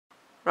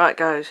Right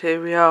guys,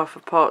 here we are for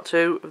part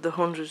 2 of the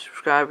 100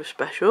 subscriber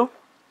special.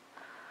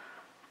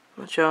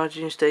 My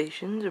charging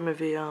stations and my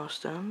VR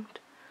stand.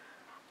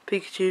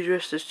 Pikachu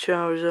dressed as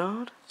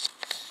Charizard.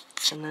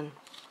 And then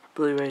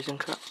Blu-rays and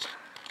crap.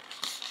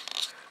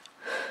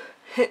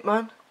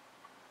 Hitman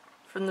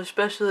from the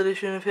special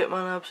edition of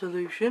Hitman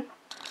Absolution.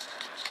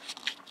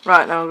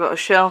 Right, now I've got a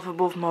shelf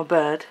above my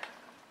bed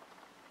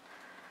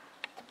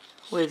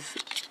with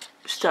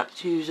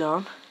statues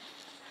on.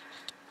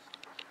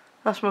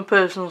 That's my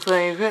personal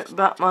favourite,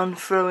 Batman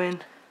throwing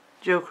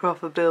Joker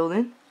off a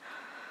building.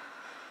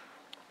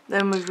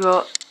 Then we've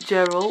got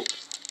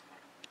Geralt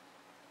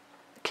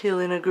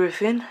killing a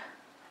griffin,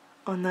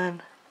 and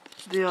then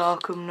the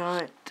Arkham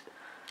Knight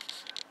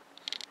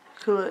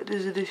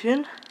Collector's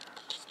Edition.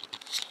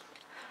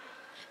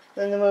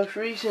 Then the most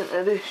recent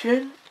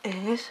edition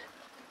is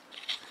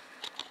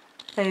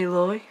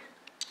Aloy.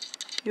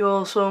 You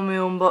all saw me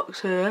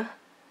unbox her.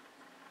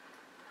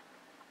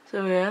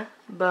 So yeah,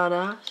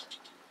 badass.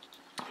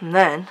 And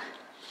then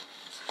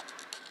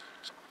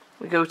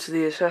we go to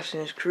the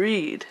Assassin's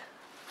Creed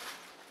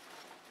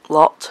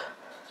lot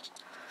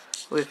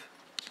with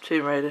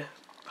Tomb Raider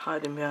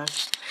hiding behind.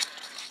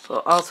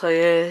 But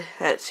Altair,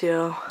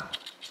 Ezio,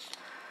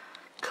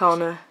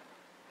 Connor,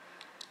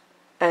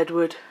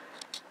 Edward,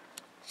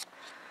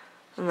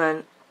 and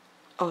then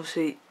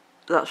obviously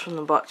that's from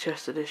the Black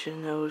Chest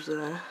edition, those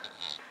there.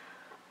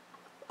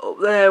 Up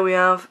there we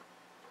have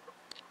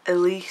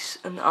Elise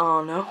and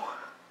Arno,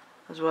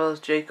 as well as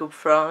Jacob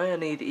Fry. I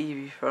need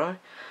Evie Fry.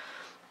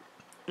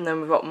 And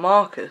then we've got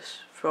Marcus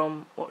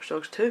from Watch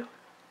Dogs 2.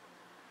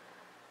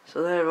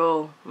 So they're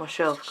all my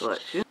shelf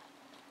collection.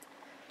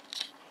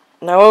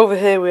 Now over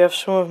here we have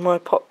some of my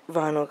pop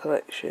vinyl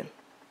collection.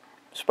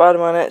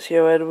 Spider-Man,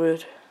 Ezio,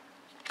 Edward,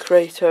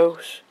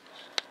 Kratos,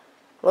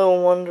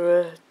 Lone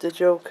Wanderer, the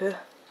Joker,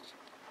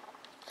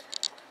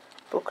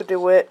 Booker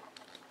DeWitt,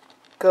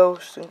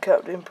 Ghost and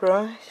Captain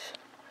Price.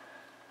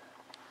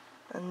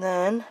 And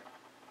then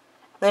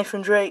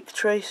Nathan Drake,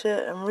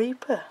 Tracer and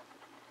Reaper.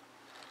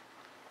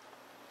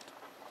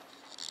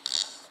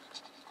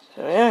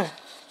 So yeah,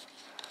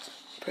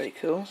 pretty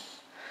cool.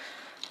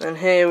 And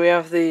here we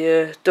have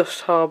the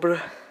Dust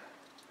Harbourer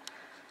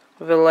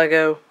with a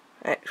Lego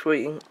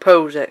X-Wing,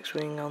 Pose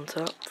X-Wing on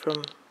top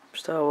from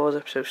Star Wars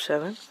Episode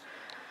 7.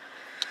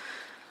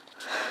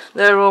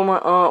 They're all my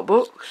art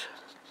books.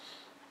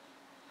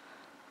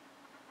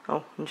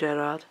 Oh, and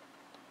Gerard.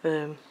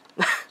 And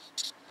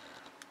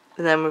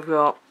then we've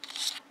got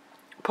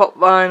pop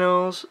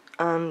vinyls,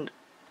 and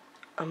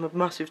I'm a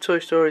massive Toy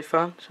Story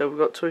fan, so we've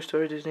got Toy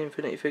Story Disney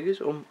Infinity figures.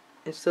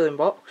 It's still in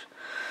box.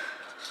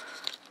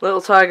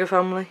 Little Tiger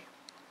Family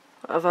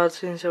that I've had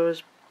since I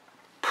was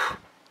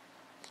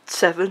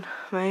 7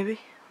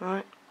 maybe,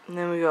 right? And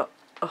then we got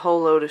a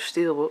whole load of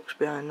steelbooks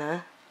behind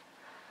there.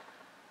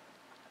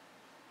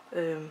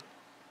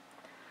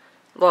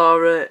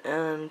 Laura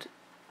and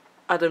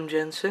Adam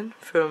Jensen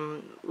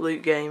from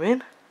Loot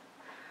Gaming.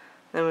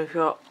 Then we've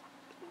got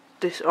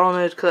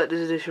Dishonored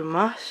Collector's Edition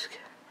Mask,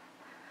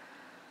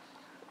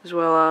 as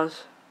well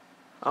as,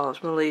 oh,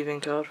 that's my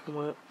leaving card from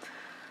work,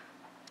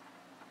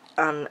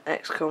 and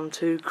XCOM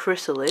 2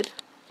 Chrysalid.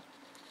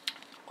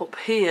 Up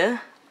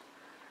here,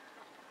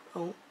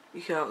 oh,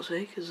 you can't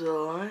see because of the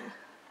light,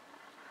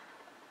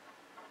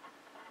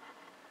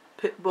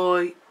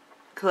 Pip-Boy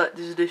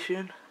Collector's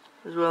Edition,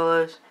 as well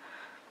as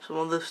some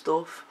other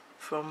stuff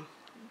from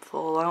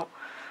Fallout.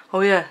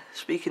 Oh yeah,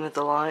 speaking of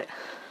the light,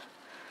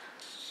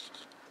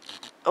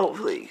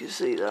 hopefully you can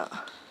see that.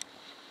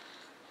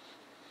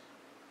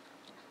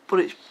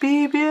 But it's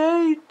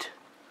BB-8.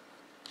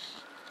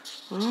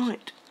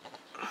 Right.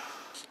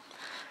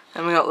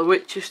 And we got the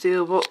Witcher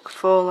Steelbook,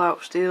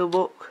 Fallout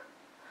Steelbook,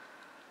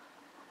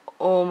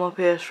 all my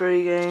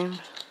PS3 games.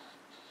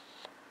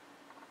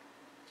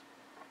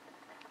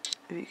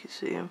 If you can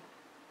see them.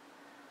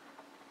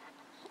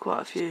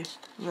 Quite a few.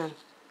 And then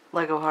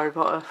Lego Harry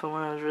Potter from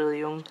when I was really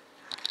young.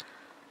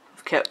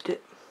 I've kept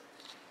it.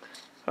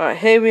 Right,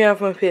 here we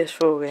have my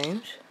PS4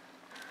 games,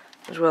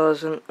 as well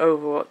as an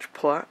Overwatch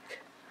plaque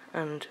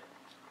and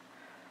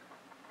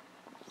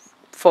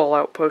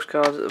Fallout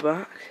postcards at the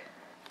back.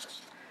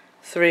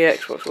 3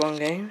 Xbox One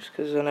games,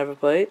 because I never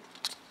played.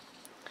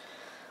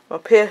 My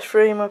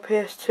PS3, my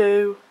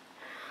PS2,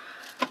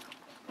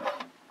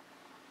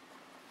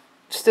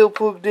 still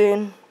plugged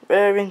in,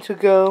 raring to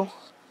go.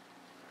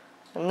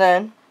 And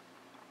then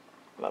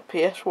my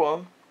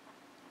PS1.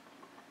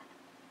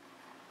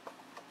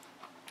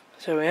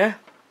 So yeah,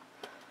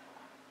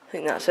 I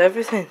think that's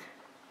everything.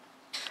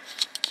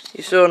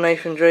 You saw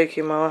Nathan Drake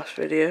in my last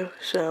video,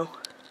 so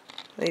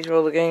these are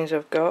all the games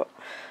I've got.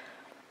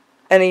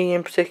 Any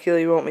in particular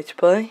you want me to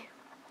play,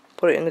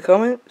 put it in the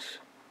comments.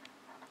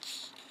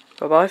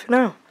 Bye bye for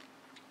now.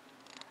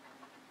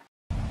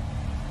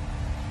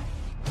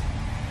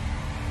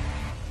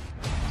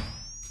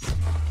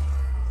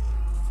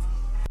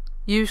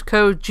 Use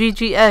code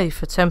GGA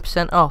for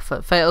 10% off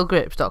at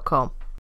fatalgrips.com.